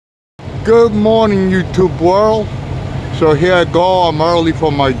Good morning, YouTube world. So here I go. I'm early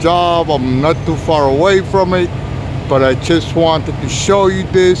for my job. I'm not too far away from it, but I just wanted to show you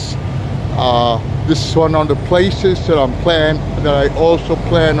this. This is one of the places that I also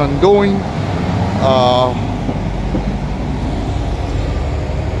plan on doing.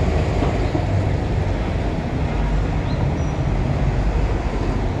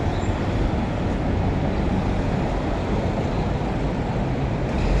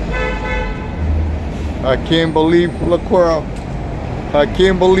 I can't believe, look where I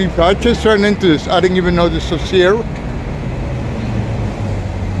can't believe I just ran into this. I didn't even know this was here.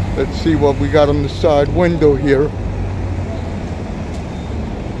 Let's see what we got on the side window here.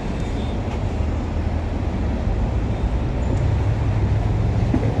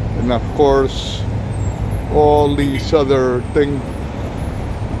 And of course, all these other things.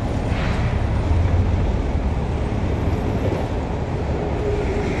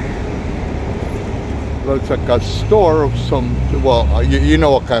 Looks like a store of some, well, you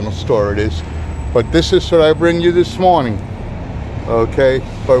know what kind of store it is. But this is what I bring you this morning. Okay,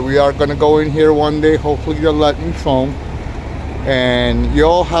 but we are gonna go in here one day. Hopefully they'll let me film. And you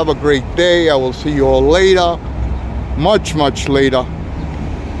all have a great day. I will see you all later, much later.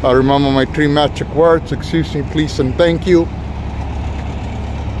 Remember my 3 magic words: excuse me, please, and thank you.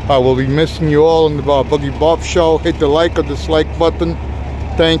 I will be missing you all on the Boogie Bob Show. Hit the like or dislike button.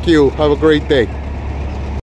 Thank you. Have a great day.